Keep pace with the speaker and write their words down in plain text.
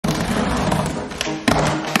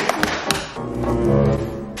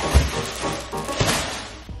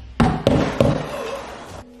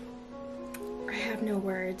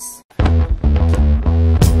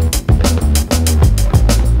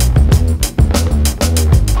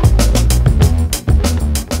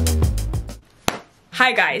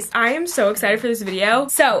Hi guys, I am so excited for this video.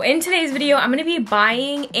 So in today's video, I'm gonna be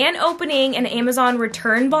buying and opening an Amazon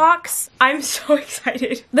return box. I'm so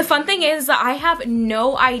excited. The fun thing is that I have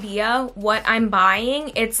no idea what I'm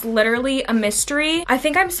buying. It's literally a mystery. I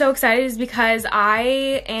think I'm so excited is because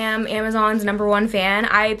I am Amazon's #1 fan.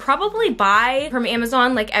 I probably buy from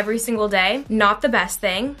Amazon like every single day. Not the best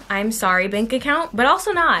thing. I'm sorry, bank account, but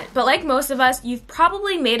also not. But like most of us, you've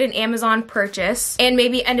probably made an Amazon purchase and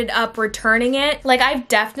maybe ended up returning it. Like I've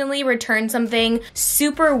definitely returned something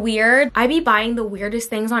super weird. I be buying the weirdest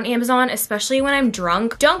things on Amazon, especially when I'm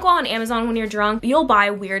drunk. Don't go on Amazon when you're drunk. You'll buy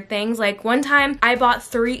weird things. Like one time I bought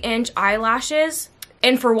 3-inch eyelashes,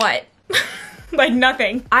 and for what? Like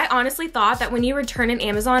nothing. I honestly thought that when you return an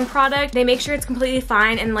Amazon product, they make sure it's completely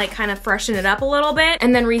fine and like kind of freshen it up a little bit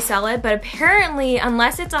and then resell it. But apparently,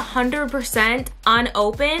 unless it's 100%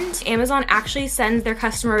 unopened, Amazon actually sends their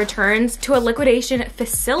customer returns to a liquidation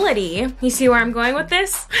facility. You see where I'm going with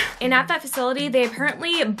this? And at that facility, they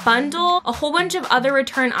apparently bundle a whole bunch of other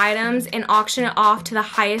return items and auction it off to the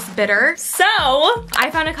highest bidder. So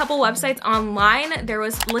I found a couple websites online. There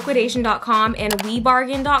was liquidation.com and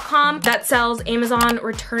webargain.com that sells Amazon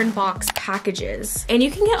return box packages. And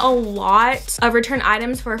you can get a lot of return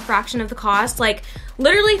items for a fraction of the cost, like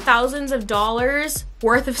literally thousands of dollars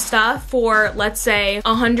worth of stuff for, let's say,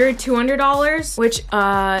 $100, $200, which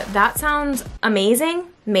that sounds amazing,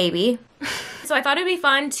 maybe. So I thought it'd be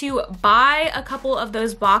fun to buy a couple of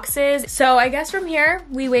those boxes. So I guess from here,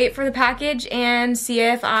 we wait for the package and see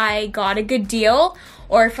if I got a good deal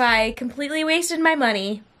or if I completely wasted my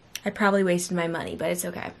money. I probably wasted my money, but it's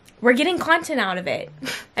okay. We're getting content out of it.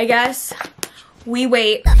 I guess we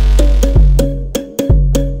wait.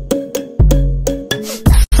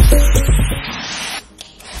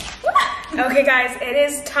 Okay guys, it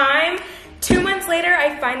is time. 2 months later,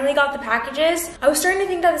 I finally got the packages. I was starting to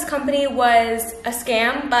think that this company was a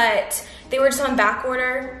scam, but they were just on back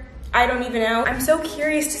order. I don't even know. I'm so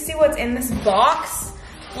curious to see what's in this box.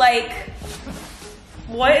 Like,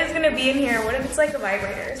 what is gonna be in here? What if it's like a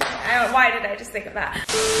vibrator or something? Why did I just think of that?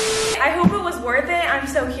 I hope it was worth it. I'm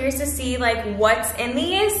so curious to see like what's in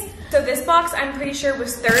these. So this box I'm pretty sure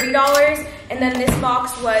was $30 and then this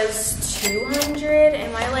box was $200.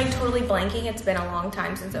 Am I like totally blanking? It's been a long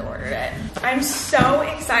time since I ordered it. I'm so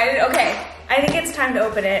excited. Okay, I think it's time to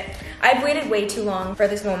open it. I've waited way too long for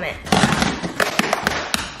this moment.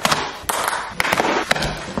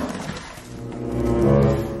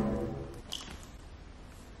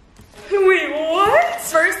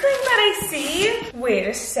 Wait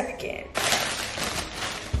a second.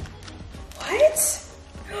 What?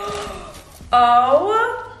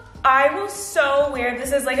 Oh, I was so weird.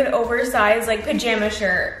 This is like an oversized like pajama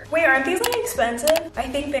shirt. Wait, aren't these like expensive? I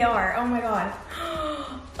think they are. Oh my god.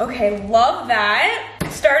 Okay, love that.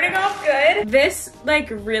 Starting off good. This like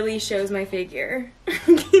really shows my figure.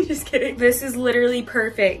 Just kidding. This is literally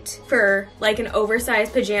perfect for like an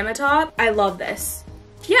oversized pajama top. I love this.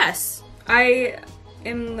 Yes, I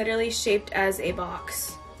am literally shaped as a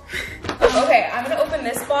box. Okay, I'm gonna open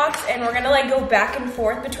this box and we're gonna like go back and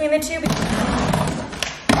forth between the two.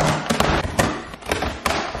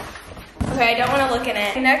 Okay, I don't wanna look in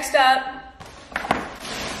it. Next up,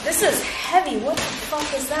 this is heavy. What the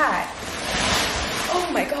fuck is that? Oh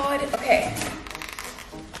my god, okay.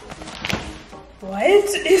 What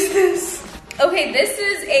is this? Okay, this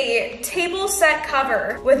is a table set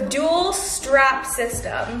cover with dual strap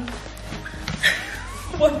system.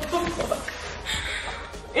 What the fuck?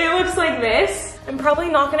 It looks like this. I'm probably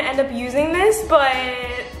not gonna end up using this, but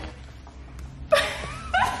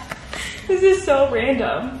this is so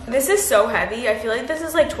random. This is so heavy. I feel like this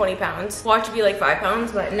is like 20 pounds. Watch it be like 5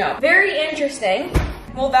 pounds, but no. Very interesting.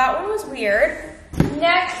 Well, that one was weird.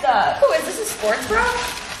 Next up. Oh, is this a sports bra?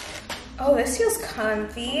 Oh, this feels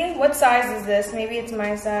comfy. What size is this? Maybe it's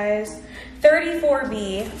my size.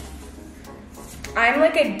 34B. I'm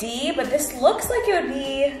like a D, but this looks like it would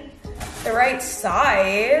be the right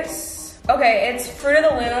size. Okay, it's Fruit of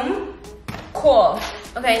the Loom. Cool.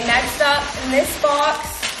 Okay, next up in this box.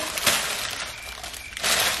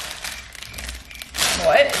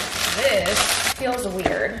 What is this? Feels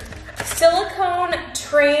weird. Silicone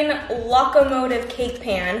train locomotive cake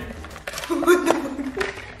pan.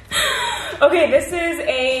 Okay, this is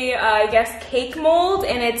a, I guess, cake mold,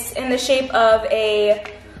 and it's in the shape of a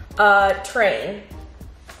train.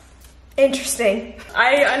 Interesting.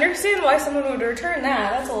 I understand why someone would return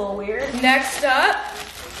that. That's a little weird. Next up,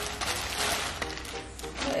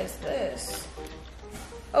 what is this?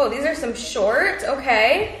 Oh, these are some shorts.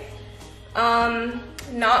 Okay.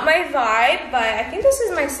 Not my vibe, but I think this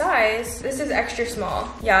is my size. This is extra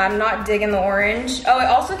small. Yeah, I'm not digging the orange. Oh, it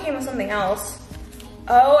also came with something else.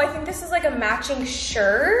 Oh, I think this is like a matching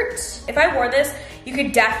shirt. If I wore this, you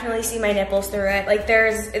could definitely see my nipples through it. Like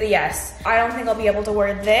there's, yes. I don't think I'll be able to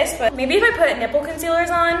wear this, but maybe if I put nipple concealers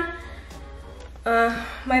on,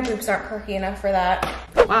 my boobs aren't perky enough for that.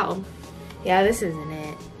 Wow. Yeah, this isn't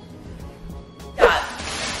it. God.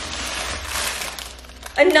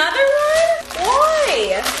 Another one?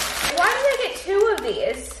 Why? Why did I get 2 of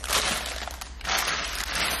these?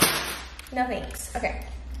 No thanks. Okay.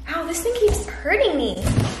 Ow, this thing keeps hurting me.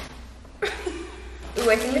 Ooh,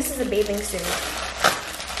 I think this is a bathing suit.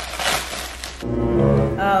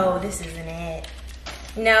 Oh, this isn't it.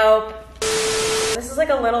 Nope. This is like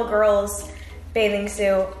a little girl's bathing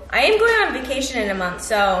suit. I am going on vacation in a month,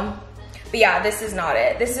 so, but yeah, this is not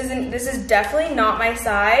it. This is definitely not my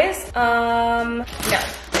size. No.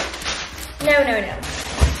 No.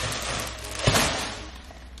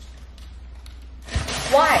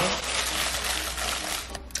 Why?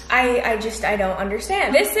 I don't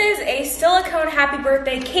understand. This is a silicone happy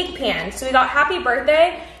birthday cake pan. So we got happy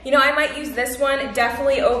birthday. You know, I might use this one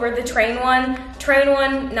definitely over the train one. Train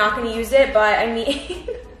one, not gonna use it, but I mean,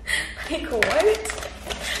 like what?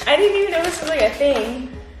 I didn't even know this was like a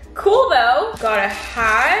thing. Cool though. Got a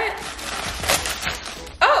hat.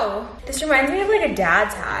 Oh, this reminds me of like a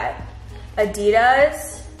dad's hat.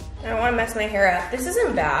 Adidas. I don't wanna mess my hair up. This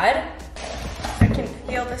isn't bad. I can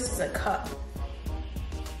feel this is a cup.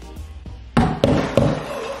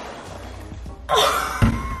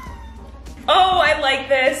 Oh, I like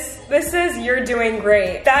this. This is You're Doing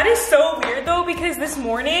Great. That is so weird though, because this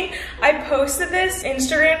morning I posted this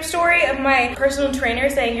Instagram story of my personal trainer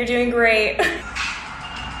saying you're doing great. That's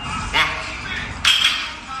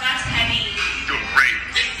heavy. Doing great.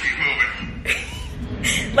 Keep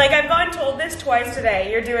moving. Like I've gotten told this twice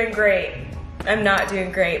today. You're doing great. I'm not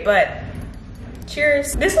doing great, but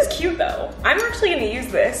cheers. This is cute though. I'm actually gonna use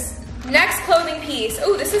this. Next clothing piece.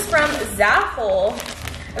 Oh, this is from Zaful.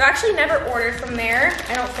 I've actually never ordered from there,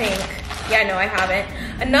 I don't think. Yeah, no, I haven't.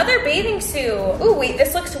 Another bathing suit. Oh, wait,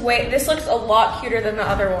 this looks a lot cuter than the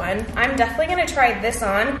other one. I'm definitely gonna try this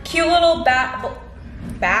on. Cute little black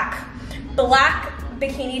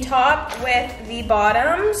bikini top with the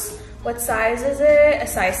bottoms. What size is it? A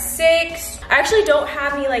size 6. I actually don't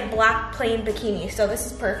have any like black plain bikinis, so this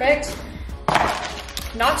is perfect.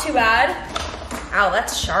 Not too bad. Ow,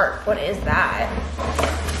 that's sharp. What is that?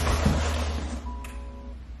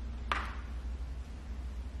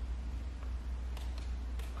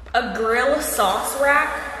 A grill sauce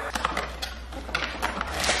rack.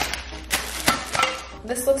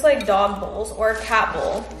 This looks like dog bowls or a cat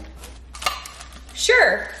bowl.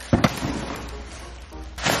 Sure.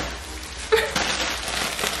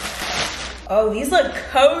 Oh, these look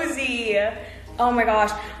cozy. Oh my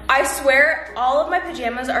gosh. I swear all of my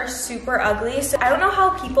pajamas are super ugly. So I don't know how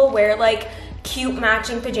people wear like cute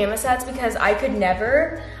matching pajama sets because I could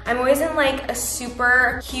never. I'm always in like a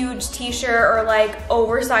super huge t-shirt or like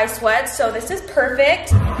oversized sweats. So this is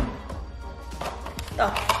perfect.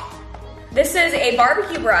 Oh. This is a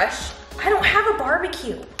barbecue brush. I don't have a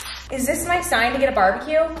barbecue. Is this my sign to get a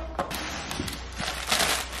barbecue?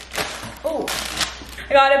 Oh,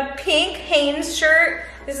 I got a pink Hanes shirt.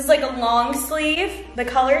 This is like a long sleeve. The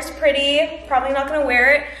color's pretty. Probably not gonna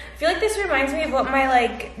wear it. I feel like this reminds me of what my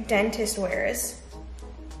like dentist wears.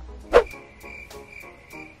 Do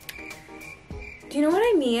you know what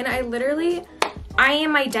I mean? I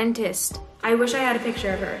am my dentist. I wish I had a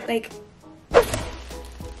picture of her. Like,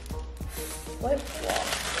 what?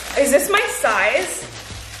 Is this my size?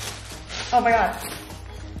 Oh my God.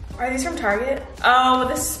 Are these from Target? Oh,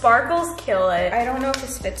 the sparkles kill it. I don't know if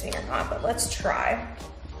this fits me or not, but let's try.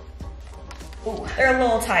 Ooh, they're a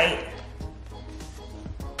little tight.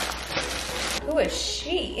 Who is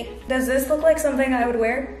she? Does this look like something I would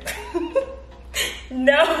wear?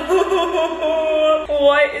 No.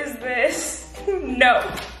 What is this? No.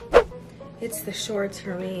 It's the shorts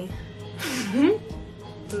for me. And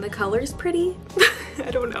the color's pretty.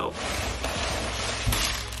 I don't know.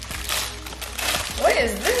 What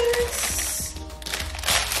is this?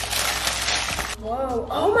 Whoa.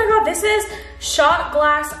 Oh my God, this is shot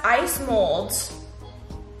glass ice molds.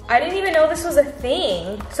 I didn't even know this was a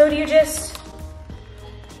thing. So do you just,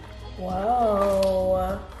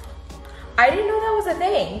 whoa. I didn't know that was a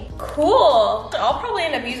thing. Cool. I'll probably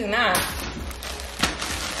end up using that.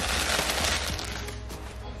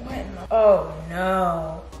 What in the, oh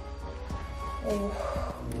no. Ooh.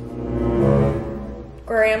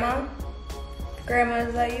 Grandma? Grandma,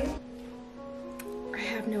 is that you? I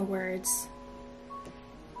have no words.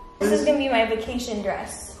 This is gonna be my vacation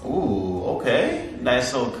dress. Ooh, okay.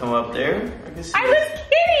 Nice little come up there. I was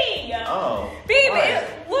kidding! Oh. Babe,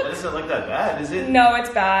 look. It doesn't look that bad, is it? No, it's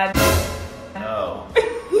bad. No.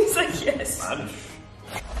 He's like, yes.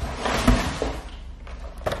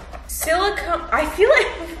 Silicone, I feel like,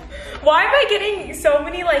 why am I getting so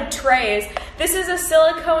many like trays? This is a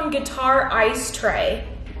silicone guitar ice tray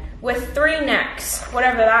with 3 necks,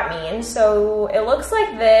 whatever that means. So it looks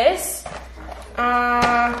like this.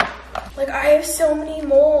 Like I have so many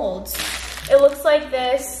molds. It looks like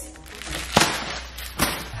this.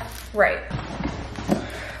 Right.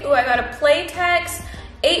 Ooh, I got a Playtex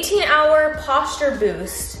 18-hour posture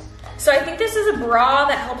boost. So I think this is a bra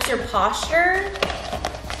that helps your posture.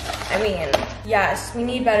 I mean, yes, we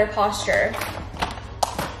need better posture.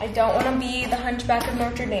 I don't want to be the Hunchback of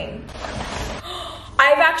Notre Dame.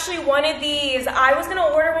 I've actually wanted these. I was gonna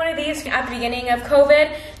order one of these at the beginning of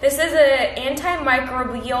COVID. This is an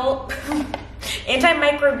antimicrobial,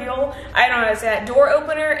 I don't know how to say that, door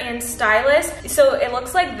opener and stylus. So it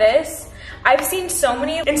looks like this. I've seen so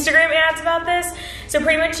many Instagram ads about this. So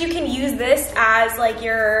pretty much you can use this as like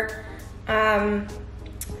your,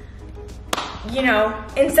 you know,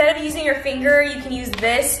 instead of using your finger, you can use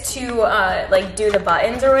this to like do the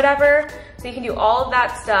buttons or whatever. So you can do all of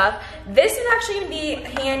that stuff. This is actually gonna be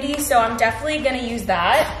handy, so I'm definitely gonna use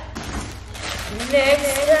that.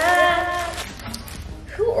 Next up,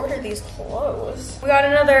 who ordered these clothes? We got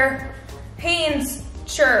another Hanes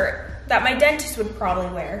shirt that my dentist would probably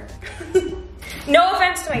wear. No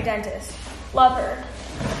offense to my dentist, love her.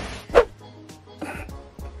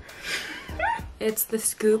 It's the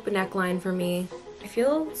scoop neckline for me. I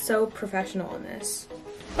feel so professional in this.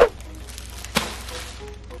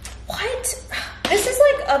 What? This is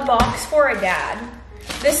like a box for a dad.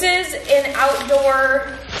 This is an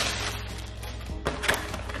outdoor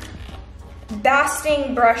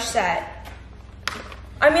basting brush set.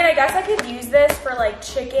 I mean, I guess I could use this for like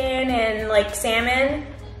chicken and like salmon.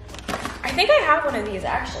 I think I have one of these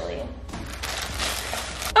actually.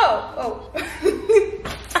 Oh.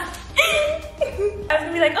 I was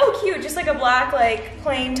gonna be like, oh cute, just like a black like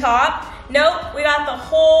plain top. Nope, we got the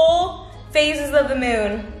whole phases of the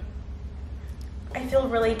moon. I feel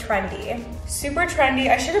really trendy. Super trendy.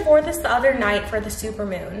 I should have worn this the other night for the super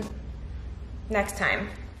moon. Next time.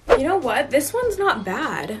 You know what? This one's not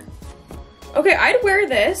bad. Okay, I'd wear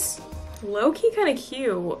this. Low-key kind of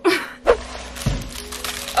cute.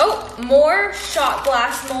 Oh, more shot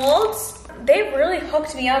glass molds. They really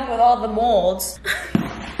hooked me up with all the molds.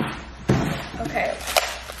 Okay.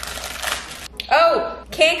 Oh,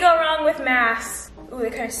 can't go wrong with masks. Ooh, they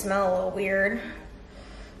kind of smell a little weird.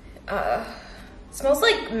 Smells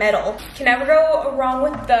like metal. Can never go wrong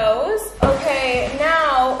with those. Okay,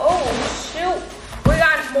 now, oh shoot. We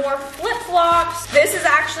got more flip-flops. This is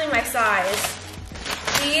actually my size.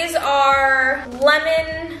 These are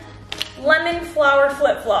lemon flower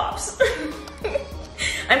flip-flops.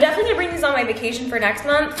 I'm definitely gonna bring these on my vacation for next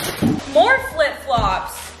month. More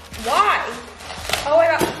flip-flops. Why?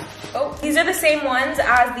 Oh, these are the same ones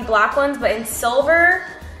as the black ones, but in silver,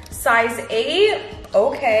 size 8.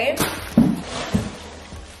 Okay.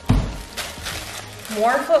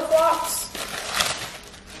 More flip-flops.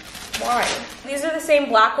 Why? These are the same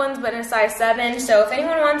black ones, but in a size 7. So if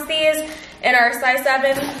anyone wants these and are size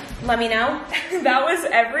 7, let me know. That was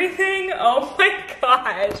everything. Oh my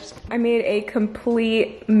gosh. I made a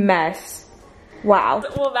complete mess. Wow.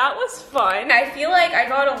 Well, that was fun. I feel like I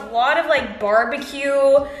got a lot of like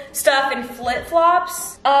barbecue stuff and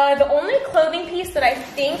flip-flops. The only clothing piece that I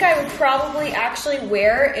think I would probably actually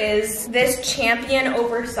wear is this Champion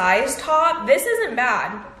oversized top. This isn't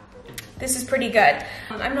bad. This is pretty good.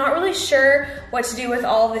 I'm not really sure what to do with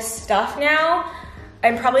all this stuff now.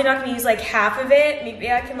 I'm probably not gonna use like half of it.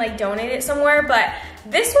 Maybe I can like donate it somewhere, but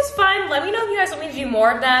this was fun. Let me know if you guys want me to do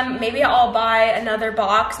more of them. Maybe I'll buy another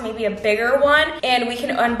box, maybe a bigger one, and we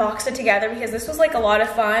can unbox it together because this was like a lot of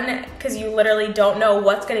fun because you literally don't know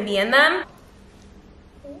what's gonna be in them.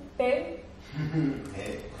 Babe?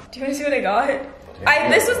 Hey. Do you wanna see what I got?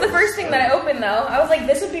 This was the first thing that I opened though. I was like,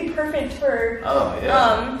 this would be perfect for,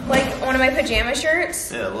 like one of my pajama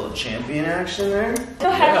shirts. Yeah, a little Champion action there. So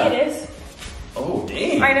heavy it is. Oh,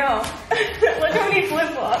 damn. I know. Look how many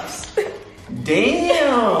flip-flops.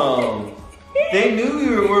 Damn. They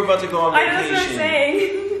knew we were about to go on vacation. I know, that's what I'm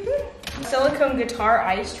saying. Silicone guitar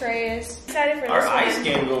ice trays. Excited for this Our one. ice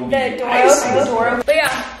game gonna be the door open. But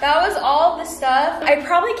yeah, that was all the stuff. I'd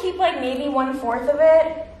probably keep like maybe 1/4 of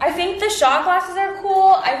it. I think the shot glasses are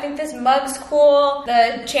cool. I think this mug's cool.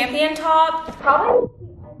 The Champion top.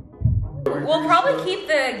 We'll probably keep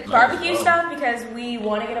the barbecue stuff because we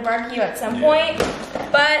want to get a barbecue at some point.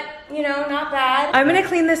 but you know, not bad. I'm gonna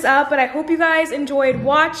clean this up, but I hope you guys enjoyed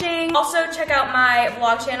watching. Also, check out my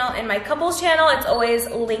vlog channel and my couples channel. It's always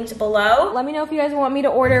linked below. Let me know if you guys want me to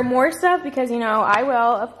order more stuff because, you know, I will,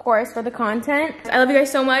 of course, for the content. I love you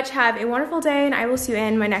guys so much. Have a wonderful day, and I will see you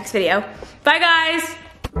in my next video. Bye, guys.